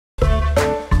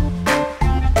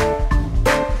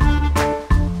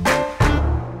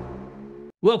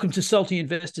Welcome to Salty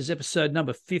Investors, episode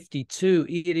number 52.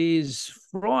 It is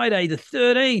Friday, the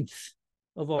 13th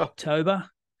of Oh, October,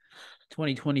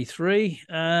 2023.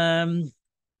 You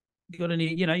got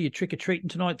any, your trick or treating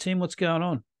tonight, Tim? What's going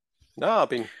on? no, I've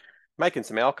been making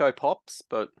some Alco pops,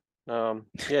 but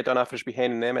yeah, don't know if I should be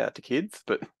handing them out to kids,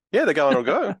 but yeah, they're going to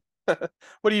go.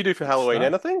 What do you do for Good Halloween?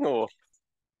 stuff. Anything or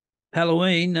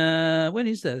Halloween, when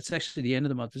is that? It's actually the end of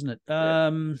the month, isn't it? yeah?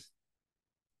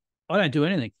 I don't do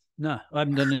anything. No, I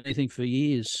haven't done anything for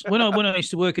years. When I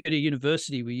used to work at a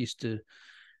university, we used to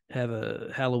have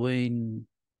a Halloween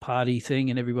party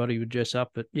thing and everybody would dress up.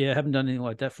 But yeah, I haven't done anything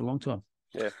like that for a long time.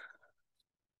 Yeah,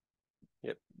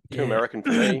 yep. Too Yeah. American for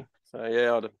me. So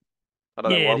yeah, I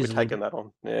don't know Yeah, why it we're is a little taking bit. that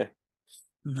on. Yeah,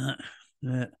 No.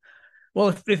 Yeah. Well,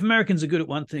 if Americans are good at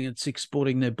one thing, it's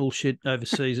exporting their bullshit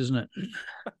overseas, isn't it?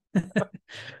 we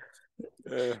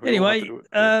all have to Anyway, do it.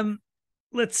 Yeah.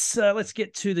 let's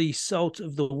get to the salt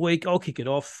of the week. I'll kick it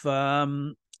off.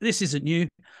 This isn't new.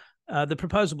 The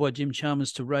proposal by Jim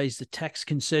Chalmers to raise the tax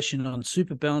concession on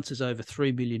super balances over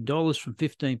 $3 million from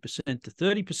 15% to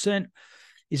 30%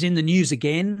 is in the news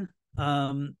again.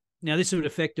 Now, this would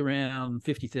affect around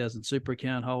 50,000 super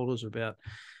account holders, or about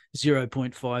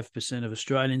 0.5% of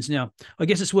Australians. Now, I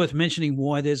guess it's worth mentioning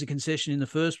why there's a concession in the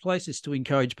first place. It's to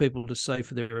encourage people to save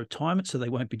for their retirement so they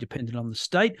won't be dependent on the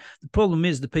state. The problem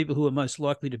is the people who are most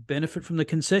likely to benefit from the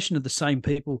concession are the same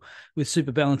people with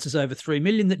super balances over 3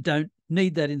 million that don't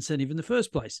need that incentive in the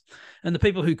first place. And the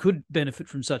people who could benefit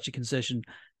from such a concession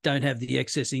don't have the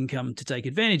excess income to take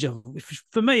advantage of, which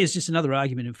for me is just another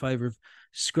argument in favour of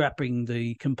scrapping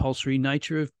the compulsory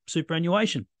nature of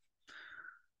superannuation.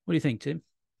 What do you think, Tim?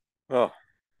 Oh,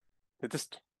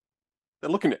 they're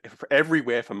looking for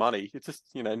everywhere for money. It's just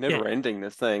Yeah. never ending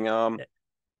this thing. I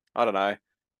don't know.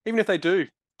 Even if they do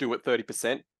it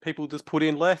 30%, people just put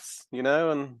in less, and they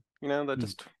Mm.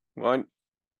 just won't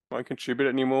contribute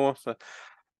anymore. So,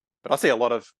 but I see a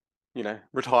lot of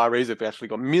retirees have actually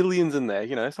got millions in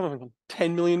there. Some of them got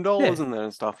 $10 million Yeah. in there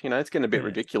and stuff. It's getting a bit Yeah.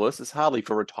 ridiculous. It's hardly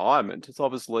for retirement. It's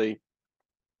obviously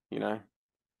you know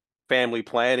family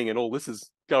planning and all this is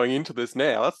going into this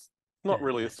now. That's not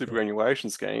really a Yeah. superannuation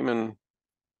scheme. And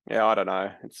yeah, I don't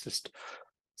know. It's just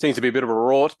seems to be a bit of a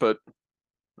rort, but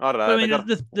I don't But know. I They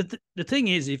mean, got the thing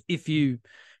is, if you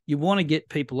want to get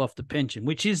people off the pension,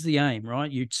 which is the aim, right?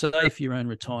 You'd save for your own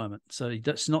retirement, so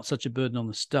that's not such a burden on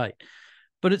the state.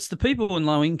 But it's the people in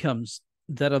low incomes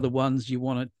that are the ones you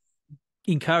want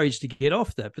to encourage to get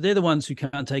off that. But they're the ones who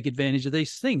can't take advantage of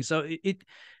these things. So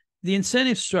the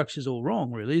incentive structure is all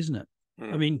wrong, really, isn't it? I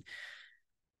mm, mean,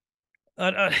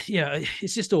 yeah,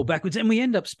 it's just all backwards, and we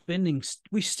end up spending.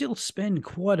 We still spend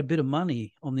quite a bit of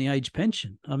money on the age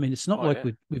pension. I mean, it's not oh like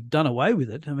yeah. we've done away with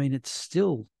it. I mean, it's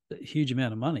still a huge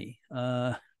amount of money.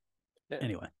 Yeah.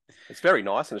 Anyway, It's very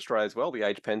nice in Australia as well, the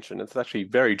age pension. It's actually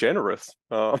very generous.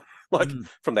 Like mm,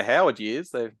 from the Howard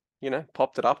years, they've,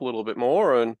 popped it up a little bit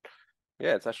more. And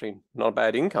yeah, it's actually not a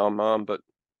bad income. But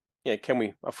yeah, can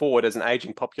we afford as an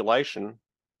aging population?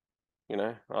 I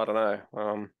don't know.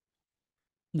 We're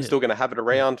yeah, still going to have it yeah,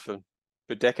 around for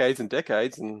decades and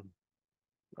decades. And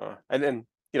then,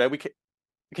 we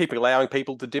keep allowing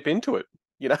people to dip into it,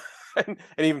 you know, and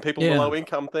even people in the yeah, low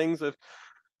income things have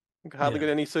hardly yeah.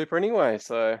 got any super anyway.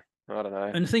 So I don't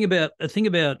know. And the thing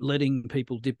about letting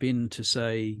people dip in to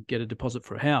say get a deposit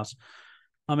for a house.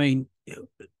 I mean,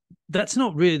 that's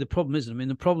not really the problem, is it? I mean,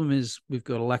 the problem is we've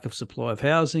got a lack of supply of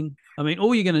housing. I mean,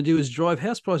 all you're going to do is drive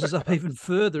house prices up even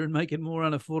further and make it more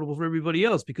unaffordable for everybody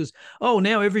else because, oh,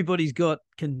 now everybody's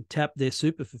can tap their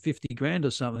super for 50 grand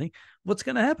or something. What's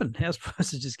going to happen? House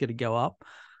prices just going to go up.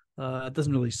 It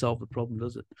doesn't really solve the problem,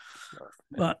 does it? Yeah.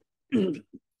 But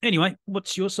anyway,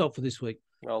 what's your solve for this week?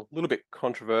 Well, a little bit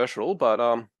controversial, but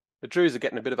the Jews are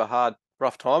getting a bit of a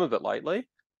rough time of it lately.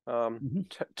 Mm-hmm.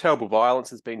 Terrible violence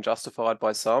has been justified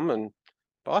by some,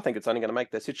 but I think it's only going to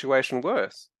make their situation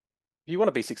worse. If you want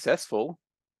to be successful,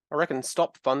 I reckon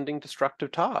stop funding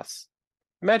destructive tasks.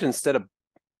 Imagine instead of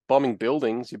bombing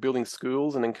buildings, you're building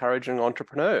schools and encouraging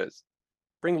entrepreneurs.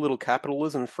 Bring a little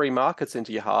capitalism and free markets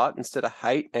into your heart instead of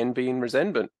hate, envy, and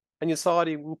resentment, and your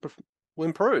society will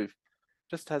improve,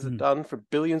 just as it done for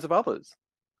billions of others.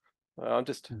 Uh,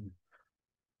 just, Mm-hmm.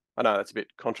 I know that's a bit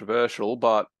controversial,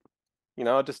 but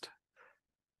it just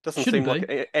doesn't Shouldn't seem like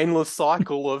be. an endless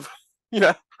cycle of you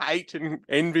know hate and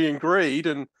envy and greed.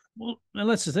 And Well, and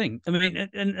that's the thing. I mean,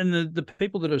 and the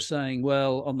people that are saying,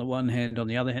 well, on the one hand, on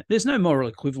the other hand, there's no moral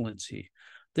equivalence here.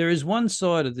 There is one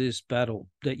side of this battle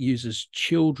that uses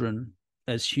children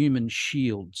as human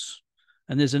shields,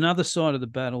 and there's another side of the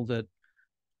battle that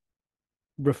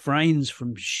refrains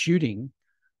from shooting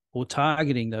or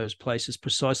targeting those places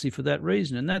precisely for that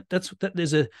reason. And that's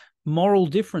there's a moral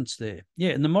difference there. Yeah,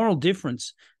 and the moral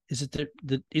difference is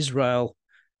that Israel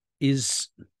is,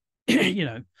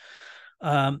 they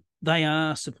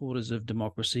are supporters of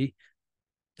democracy.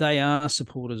 They are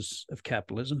supporters of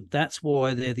capitalism. That's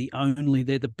why they're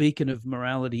the beacon of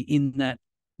morality in that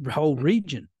whole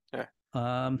region. Yeah.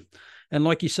 And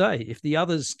like you say, if the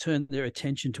others turn their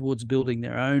attention towards building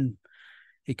their own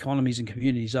economies and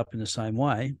communities up in the same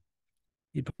way,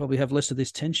 you'd probably have less of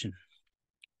this tension.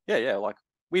 Yeah. Like,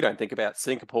 we don't think about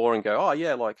Singapore and go, oh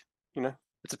yeah, like,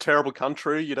 it's a terrible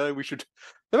country. We should.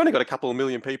 They've only got a couple of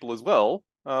million people as well.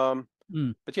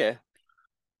 But yeah,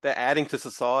 they're adding to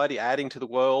society, adding to the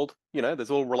world. There's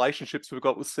all relationships we've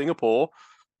got with Singapore.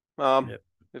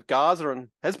 If Gaza and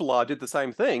Hezbollah did the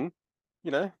same thing,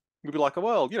 we'd be like, oh,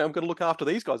 well, we've got to look after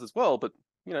these guys as well. But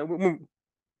the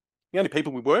only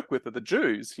people we work with are the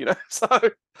Jews. So,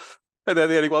 and they're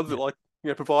the only ones that like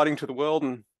providing to the world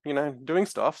and doing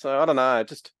stuff. So I don't know. I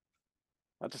just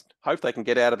hope they can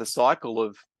get out of the cycle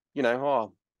of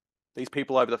oh, these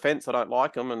people over the fence, I don't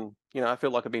like them, and I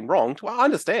feel like I've been wronged. Well, I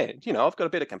understand. I've got a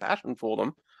bit of compassion for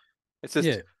them. It's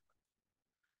just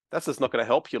that's just not going to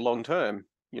help you long term.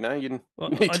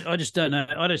 I just don't know.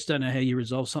 I just don't know how you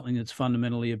resolve something that's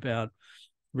fundamentally about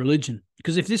religion.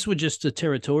 Because if this were just a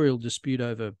territorial dispute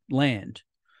over land,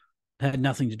 had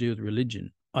nothing to do with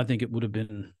religion, I think it would have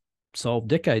been solved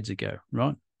decades ago,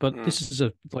 right? But this is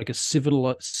like a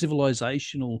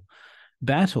civilizational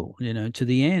battle, to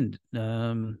the end.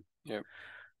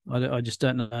 I just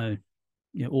don't know.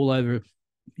 All over,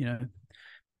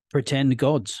 pretend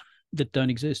gods that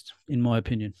don't exist, in my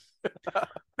opinion.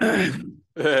 Yeah.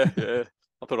 I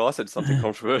thought I said something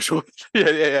controversial.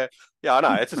 Yeah. I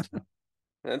know. It's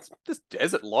just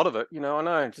desert. A lot of it, I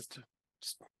know. Just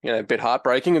a bit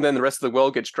heartbreaking, and then the rest of the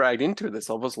world gets dragged into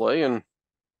this, obviously, and.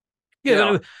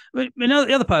 But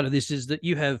the other part of this is that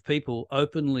you have people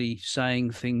openly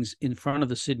saying things in front of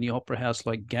the Sydney Opera House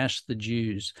like "gash the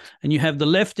Jews," and you have the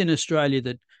left in Australia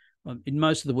that, in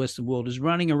most of the Western world, is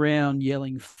running around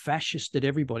yelling "fascist" at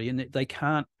everybody, and they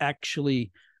can't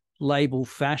actually label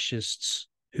fascists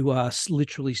who are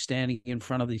literally standing in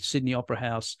front of the Sydney Opera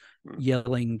House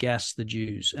yelling "gas the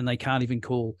Jews," and they can't even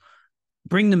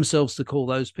bring themselves to call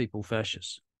those people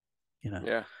fascists.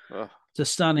 Yeah. It's a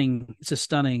stunning,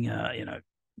 yeah,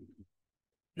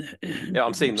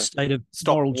 I'm seeing the state of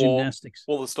moral gymnastics.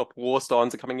 All the stop war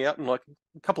signs are coming out, and like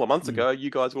a couple of months ago, you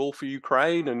guys were all for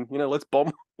Ukraine, and let's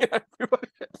bomb. The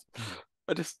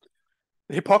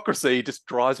hypocrisy just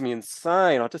drives me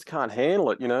insane. I just can't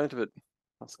handle it. But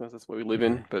I suppose that's what we live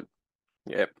in. But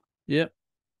Yep.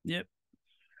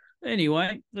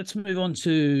 Anyway, let's move on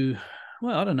to.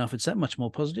 Well, I don't know if it's that much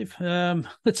more positive.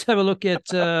 Let's have a look at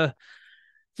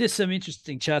just some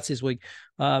interesting charts this week.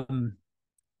 This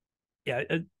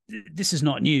is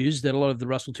not news that a lot of the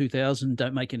Russell 2000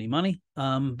 don't make any money.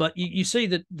 But you see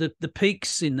that the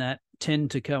peaks in that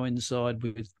tend to coincide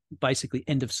with basically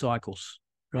end of cycles,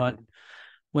 right?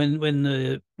 When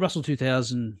the Russell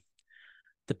 2000,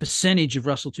 the percentage of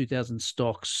Russell 2000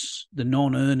 stocks, the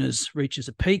non-earners, reaches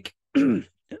a peak,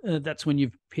 that's when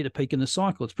you've hit a peak in the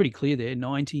cycle. It's pretty clear there,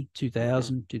 90,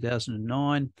 2000,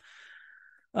 2009.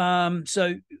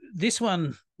 So this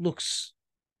one looks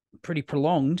pretty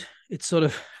prolonged. It's sort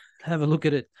of, have a look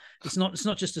at it. It's not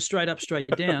just a straight up, straight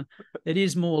down. It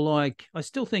is more like, I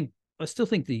still think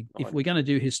if we're going to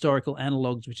do historical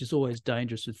analogs, which is always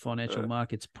dangerous with financial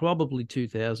markets, probably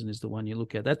 2000 is the one you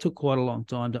look at. That took quite a long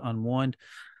time to unwind.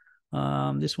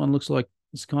 This one looks like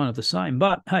it's kind of the same,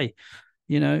 but hey,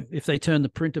 if they turn the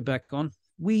printer back on, off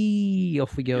we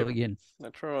go again.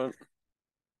 That's right.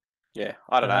 Yeah,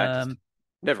 I don't know. Just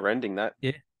never ending that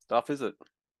stuff, is it?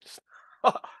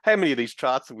 How many of these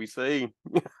charts have we seen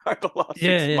over the last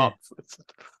 6 months?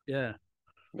 Well,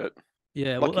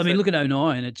 I mean, look at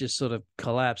 2009. It just sort of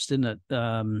collapsed, didn't it?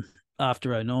 After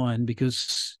 2009,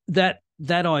 because that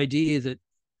idea that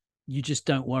you just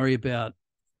don't worry about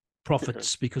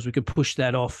profits because we could push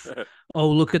that off. Oh,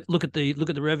 look at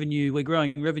the revenue. We're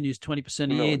growing revenues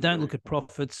 20% a year. Don't look at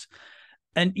profits.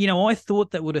 And I thought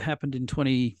that would have happened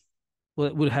it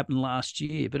would have happened last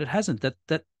year, but it hasn't.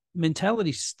 That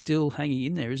mentality's still hanging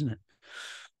in there, isn't it?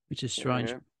 Which is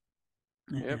strange.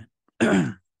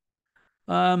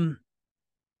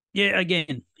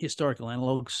 Again, historical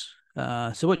analogs.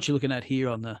 So what you're looking at here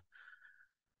on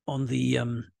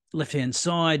the left-hand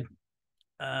side,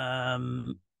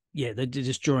 they're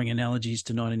just drawing analogies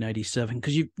to 1987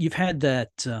 because you've had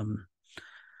that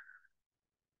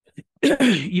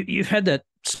you've had that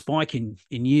spike in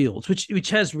yields, which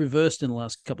has reversed in the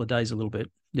last couple of days a little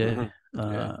bit. Yeah.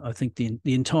 I think the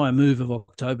entire move of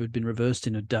October had been reversed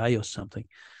in a day or something.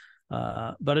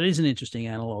 But it is an interesting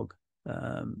analog.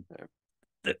 I'm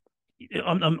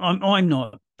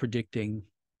not predicting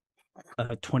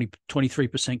a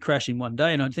 23% crash in one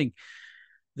day, and I think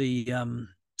the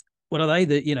what are they?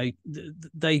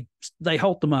 They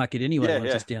halt the market anyway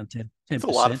once it's down 10%. It's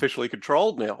all artificially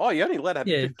controlled now. Oh, you only let have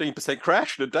 15%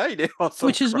 crash in a day now.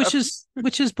 Which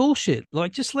is bullshit.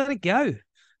 Like, just let it go.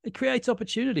 It creates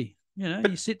opportunity.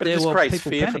 You sit but there it just while creates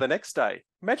people fear panic. for the next day.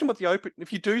 Imagine what the open,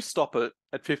 if you do stop it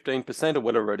at 15% or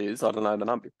whatever it is, I don't know the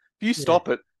number. If you stop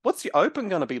it, what's the open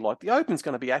going to be like? The open's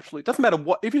going to be actually, it doesn't matter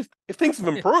what, if things have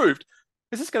improved,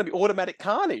 it's just going to be automatic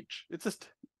carnage. It's just.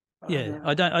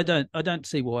 I don't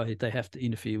see why they have to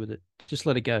interfere with it. Just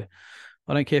let it go.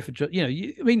 I don't care for, I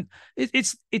mean,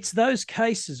 it's those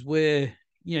cases where,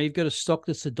 you've got a stock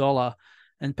that's $1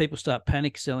 and people start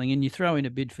panic selling and you throw in a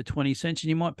bid for 20 cents and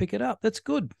you might pick it up. That's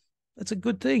good. That's a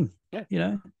good thing.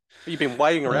 Yeah. You've been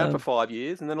waiting around for 5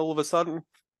 years and then all of a sudden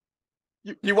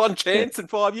you one chance in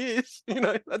 5 years,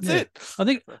 that's it. I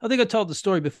think I told the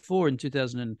story before. In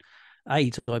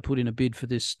 2008, I put in a bid for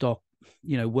this stock,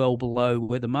 well below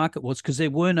where the market was, because there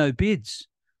were no bids.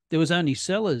 There was only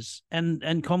sellers. And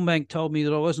CommBank told me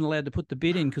that I wasn't allowed to put the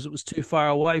bid in because it was too far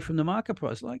away from the market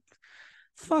price. Like,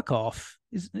 fuck off.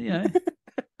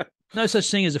 No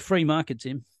such thing as a free market,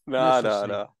 Tim. No.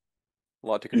 I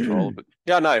like to control it. But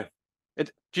yeah, no.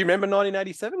 Do you remember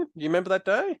 1987? Do you remember that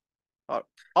day? I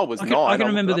was 9. I can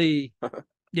remember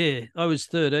I was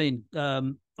 13. I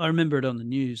remember it on the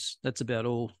news. That's about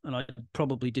all. And I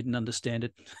probably didn't understand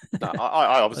it. No,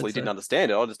 I obviously didn't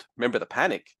understand it. I just remember the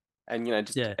panic. And,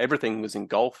 everything was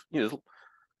engulfed. It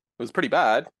was pretty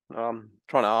bad. Trying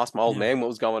to ask my old man what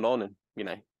was going on. And,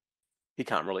 he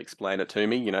can't really explain it to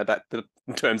me, that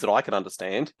in terms that I can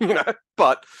understand,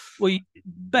 but. Well,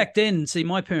 back then, see,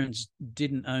 my parents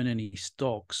didn't own any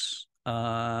stocks.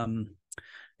 And,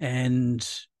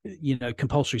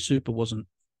 compulsory super wasn't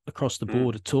across the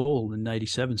board at all in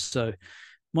 87. So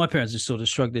my parents just sort of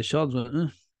shrugged their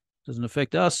shoulders, doesn't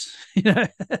affect us, Yeah.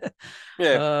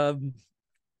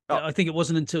 I think it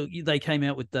wasn't until they came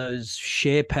out with those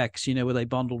share packs, where they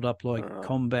bundled up like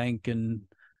CommBank and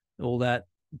all that,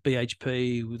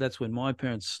 BHP. That's when my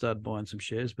parents started buying some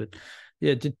shares. But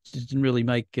yeah, it didn't really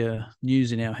make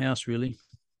news in our house, really.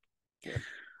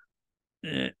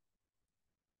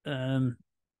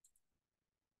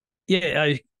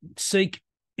 I seek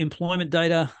employment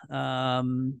data.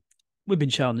 We've been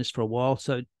showing this for a while,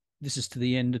 so this is to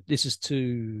the end. This is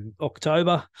to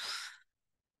October.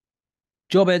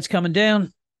 Job ads coming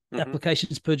down,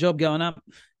 applications per job going up.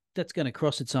 That's going to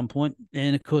cross at some point.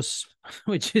 And of course,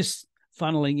 we're just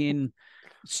funneling in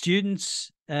students,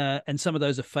 and some of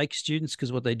those are fake students,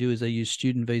 because what they do is they use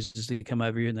student visas to come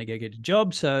over here and they go get a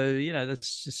job. So,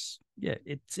 that's just,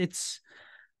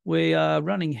 we are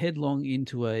running headlong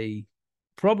into a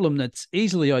problem that's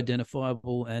easily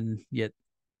identifiable, and yet,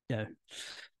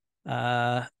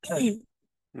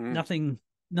 nothing's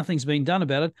been done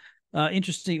about it.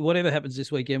 Interesting. Whatever happens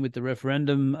this weekend with the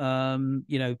referendum,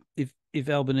 if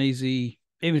Albanese,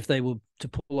 even if they were to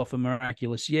pull off a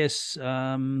miraculous yes,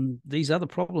 these other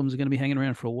problems are going to be hanging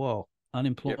around for a while.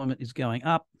 Unemployment is going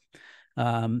up.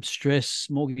 Stress,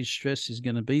 mortgage stress is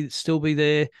going to still be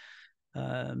there.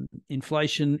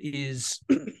 Inflation is,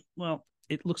 well,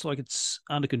 it looks like it's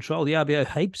under control. The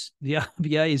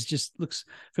RBA looks,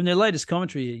 from their latest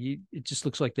commentary, it just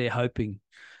looks like they're hoping.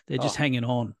 They're just hanging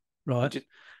on, right?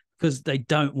 Because they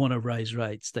don't want to raise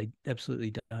rates. They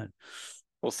absolutely don't.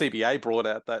 Well, CBA brought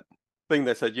out that thing.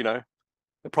 They said, they're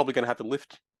probably going to have to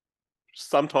lift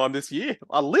sometime this year.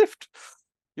 A lift,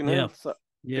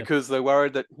 because they're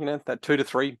worried that, that 2 to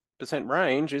 3%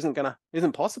 range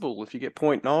isn't possible if you get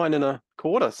 0.9 in a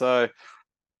quarter. So,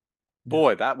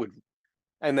 boy, that would,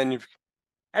 and then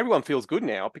everyone feels good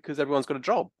now because everyone's got a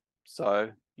job. So,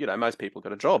 most people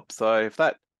got a job. So if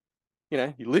that,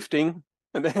 you're lifting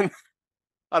and then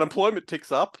unemployment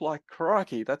ticks up, like,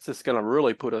 crikey, that's just going to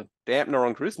really put a dampener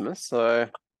on Christmas. So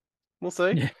we'll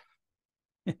see.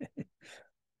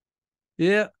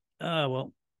 Yeah.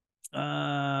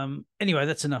 Anyway,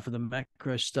 that's enough of the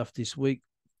macro stuff this week.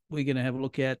 We're going to have a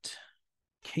look at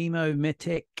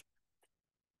ChemoMetec.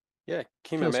 Yeah,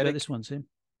 ChemoMetec. Tell us about this one, Sam.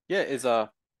 Yeah, is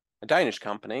a Danish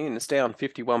company, and it's down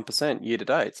 51% year to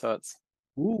date. So it's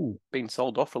been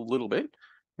sold off a little bit.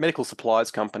 Medical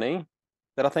supplies company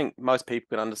that I think most people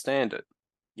can understand it,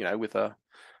 with a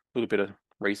little bit of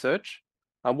research.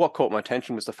 What caught my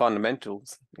attention was the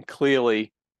fundamentals. And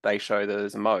clearly, they show that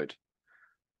there's a moat.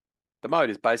 The moat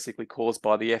is basically caused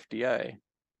by the FDA.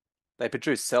 they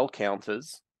produce cell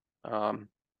counters that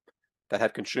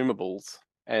have consumables,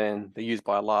 and they're used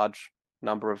by a large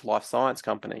number of life science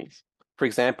companies. For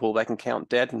example, they can count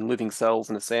dead and living cells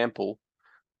in a sample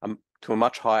to a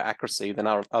much higher accuracy than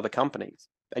other companies.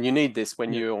 And you need this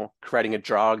when you're creating a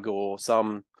drug or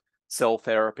some cell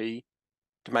therapy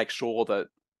to make sure that,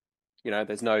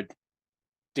 there's no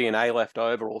DNA left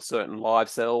over, or certain live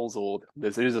cells, or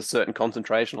there is a certain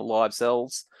concentration of live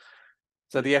cells.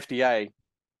 So the FDA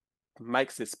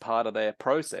makes this part of their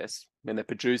process when they're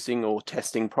producing or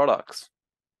testing products.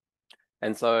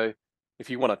 And so if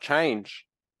you want to change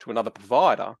to another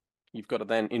provider, you've got to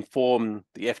then inform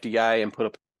the FDA and put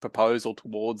a proposal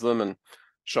towards them and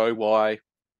show why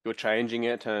you're changing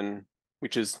it, and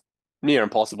which is near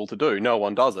impossible to do. No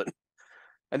one does it.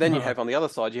 And then you have, on the other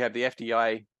side, you have the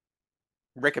FDA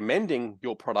recommending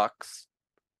your products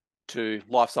to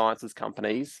life sciences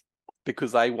companies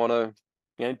because they want to,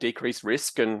 decrease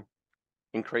risk and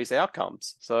increase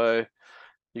outcomes. So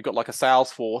you've got like a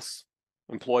sales force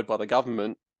employed by the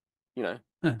government,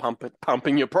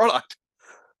 pumping your product.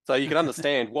 So you can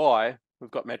understand why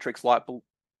we've got metrics like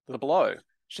the below.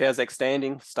 Shares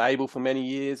outstanding, stable for many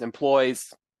years,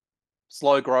 employs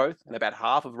slow growth and about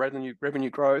half of revenue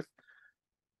growth.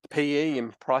 The PE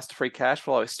and price to free cash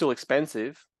flow is still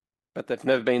expensive, but they've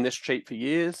never been this cheap for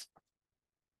years.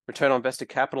 Return on invested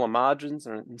capital and margins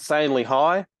are insanely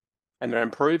high, and they're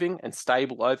improving and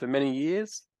stable over many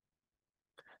years.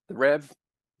 The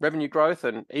revenue growth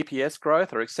and EPS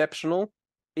growth are exceptional,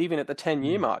 even at the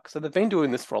 10-year mark. So they've been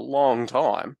doing this for a long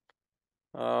time.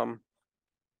 Got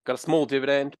a small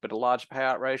dividend, but a large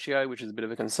payout ratio, which is a bit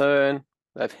of a concern.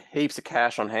 They have heaps of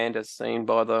cash on hand, as seen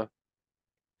by the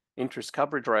interest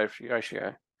coverage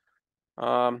ratio.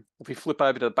 If we flip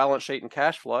over to the balance sheet and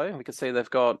cash flow, we can see they've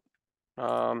got,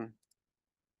 no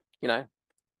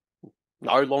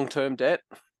long-term debt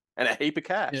and a heap of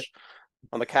cash. Yep.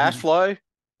 On the cash flow,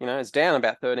 it's down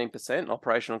about 13%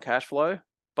 operational cash flow,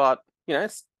 but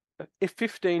it's a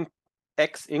 15x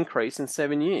increase in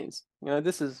 7 years.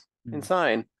 This is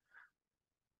insane.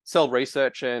 Cell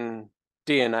research and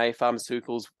DNA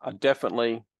pharmaceuticals are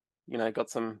definitely, got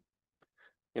some,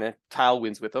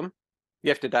 tailwinds with them.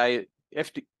 The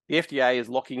FDA is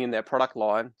locking in their product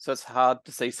line, so it's hard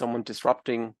to see someone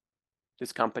disrupting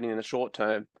this company in the short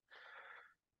term.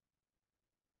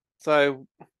 So,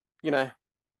 the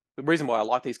reason why I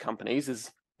like these companies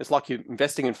is it's like you're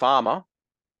investing in pharma,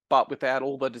 but without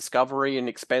all the discovery and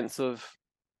expense of,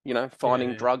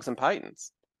 finding drugs and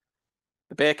patents.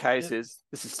 The bear case is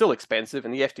this is still expensive,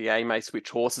 and the FDA may switch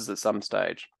horses at some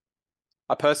stage.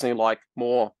 I personally like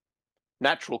more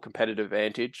natural competitive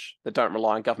advantage that don't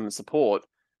rely on government support,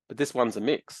 but this one's a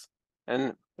mix.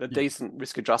 And at a decent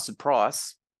risk-adjusted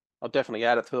price, I'll definitely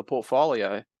add it to the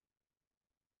portfolio.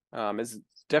 It's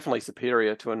definitely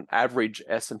superior to an average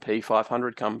S&P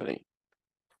 500 company.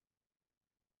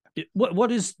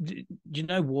 What is? Do you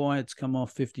know why it's come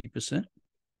off 50%?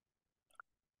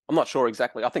 I'm not sure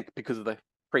exactly. I think because of the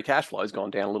free cash flow has gone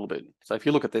down a little bit. So if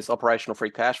you look at this operational free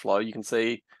cash flow, you can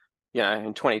see,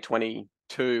 in 2022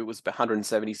 it was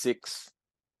 176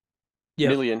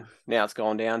 million. Now it's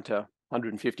gone down to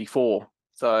 154.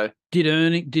 So did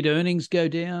earnings go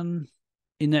down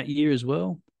in that year as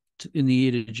well, in the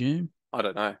year to June? I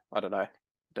don't know. I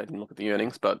didn't look at the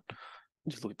earnings, but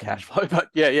just look at cash flow. But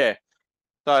yeah.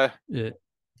 So it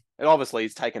obviously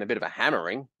is taken a bit of a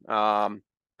hammering, but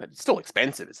it's still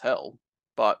expensive as hell.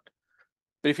 But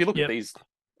if you look at these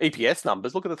EPS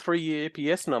numbers, look at the 3-year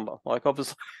EPS number. Like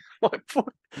obviously,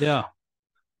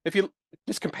 if you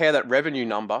just compare that revenue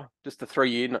number, just the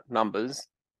 3-year numbers,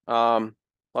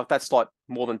 like that's like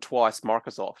more than twice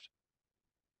Microsoft.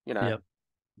 Yep.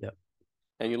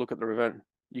 And you look at the revenue,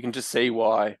 you can just see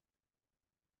why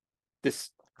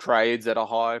this trades at a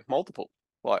high multiple.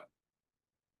 Like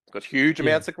it's got huge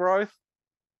amounts of growth.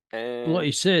 And like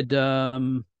you said,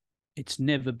 it's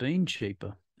never been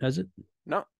cheaper, has it?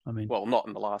 No. I mean, well, not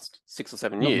in the last 6 or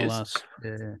 7 years. In the last,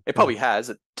 it probably has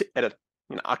at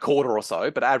a quarter or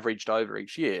so, but averaged over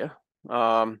each year.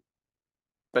 But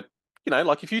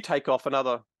like if you take off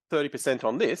another 30%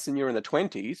 on this, and you're in the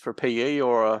 20s for PE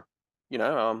or a,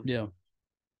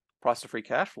 price to free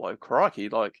cash flow, crikey!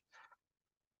 Like,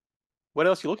 what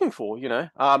else are you looking for?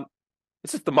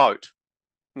 It's just the moat.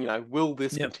 Will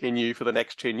this continue for the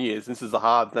next 10 years? This is a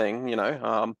hard thing.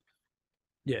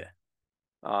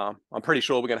 I'm pretty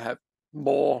sure we're going to have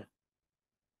more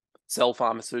cell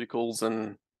pharmaceuticals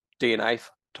and DNA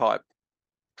type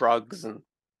drugs and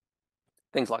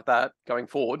things like that going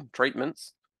forward,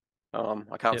 treatments.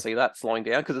 I can't see that slowing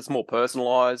down because it's more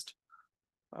personalized.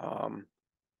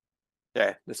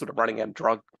 They're sort of running out of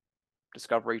drug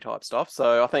discovery type stuff.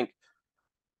 So I think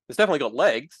it's definitely got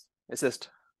legs. It's just,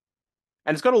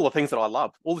 and it's got all the things that I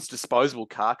love, all this disposable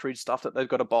cartridge stuff that they've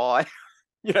got to buy,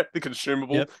 the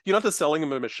consumable. Yep. You're not just selling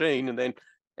them a machine and then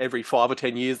every 5 or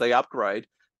 10 years they upgrade.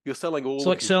 You're selling all. It's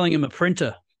like selling them a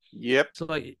printer. Yep. It's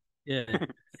like, yeah.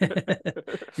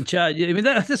 And charge. I mean,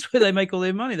 that's where they make all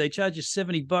their money. They charge you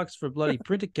 $70 for a bloody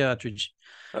printer cartridge.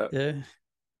 Yeah.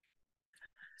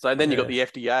 So then you got the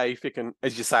FDA ficking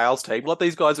as your sales team. Like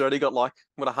these guys already got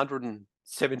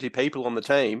 170 people on the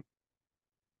team.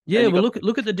 Yeah, well,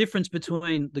 look at the difference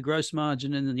between the gross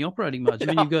margin and then the operating margin.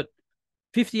 I mean, you've got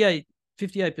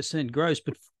 58% gross,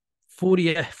 but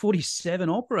 47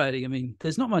 operating. I mean,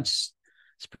 there's not much.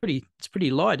 It's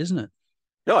pretty light, isn't it?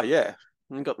 Oh yeah,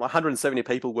 you've got 170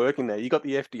 people working there. You got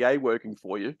the FDA working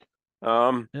for you.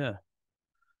 Yeah,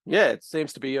 it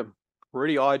seems to be a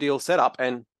pretty ideal setup,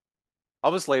 and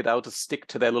obviously they'll just stick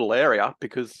to their little area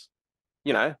because,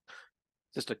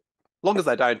 just as long as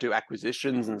they don't do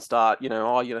acquisitions and start,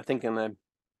 thinking they're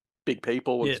big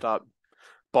people and start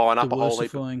buying up a whole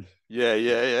heap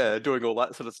of, doing all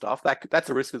that sort of stuff. That's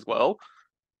a risk as well.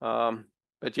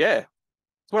 But yeah,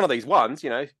 it's one of these ones,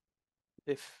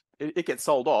 if it gets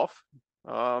sold off,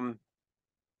 why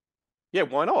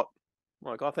not?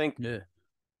 I think. Yeah.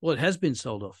 Well, it has been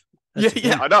sold off.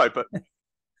 I know, but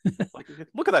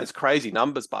look at those crazy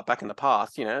numbers, but back in the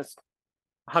past, it's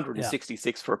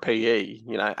 166 for a PE,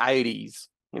 80s,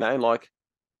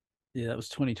 Yeah, that was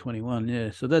 2021. Yeah,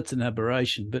 so that's an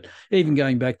aberration. But even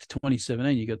going back to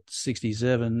 2017, you got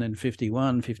 67 and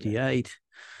 51, 58.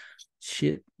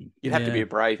 Shit. You'd have to be a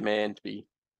brave man to be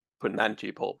putting that into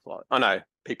your portfolio. I know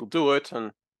people do it,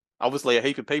 and obviously a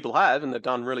heap of people have, and they've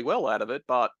done really well out of it.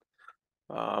 But,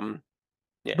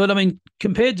 But I mean,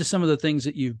 compared to some of the things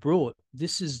that you've brought,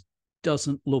 this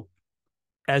doesn't look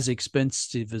as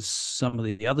expensive as some of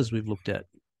the others we've looked at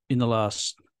in the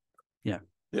last,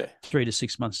 3 to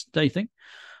 6 months. Don't you think?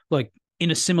 Like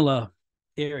in a similar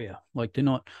area, like they've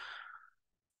got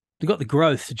the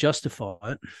growth to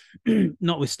justify it,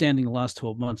 notwithstanding the last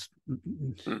 12 months.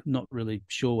 Not really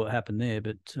sure what happened there,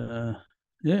 but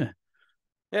yeah.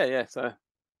 So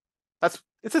it's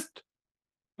just,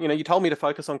 you told me to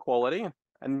focus on quality,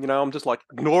 and I'm just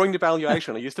ignoring the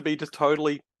valuation. I used to be just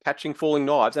totally catching falling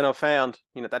knives, and I've found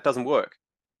that doesn't work.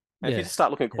 And if you just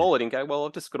start looking at quality and go, well,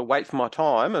 I've just got to wait for my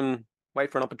time and wait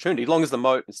for an opportunity. As long as the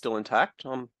moat is still intact,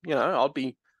 I'd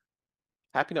be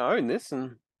happy to own this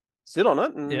and sit on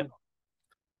it. And it's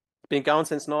been going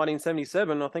since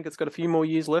 1977. I think it's got a few more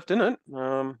years left in it,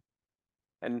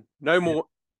 and no more,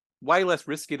 way less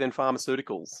risky than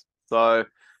pharmaceuticals. So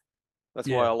that's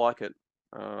why I like it.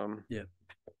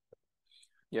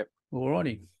 Yep.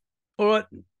 Alrighty. All right.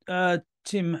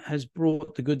 Tim has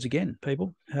brought the goods again,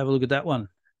 people. Have a look at that one.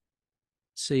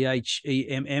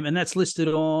 CHEMM. And that's listed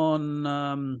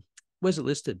on, where's it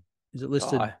listed? Is it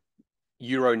listed?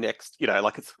 Euronext,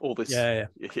 it's all this. Yeah.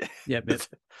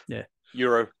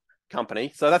 Euro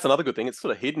company. So that's another good thing. It's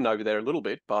sort of hidden over there a little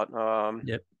bit, but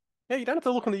you don't have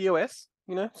to look in the US.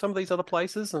 Some of these other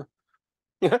places,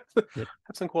 have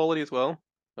some quality as well.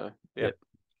 So,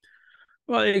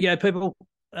 Well, there you go, people.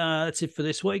 That's it for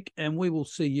this week, and we will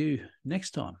see you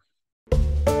next time.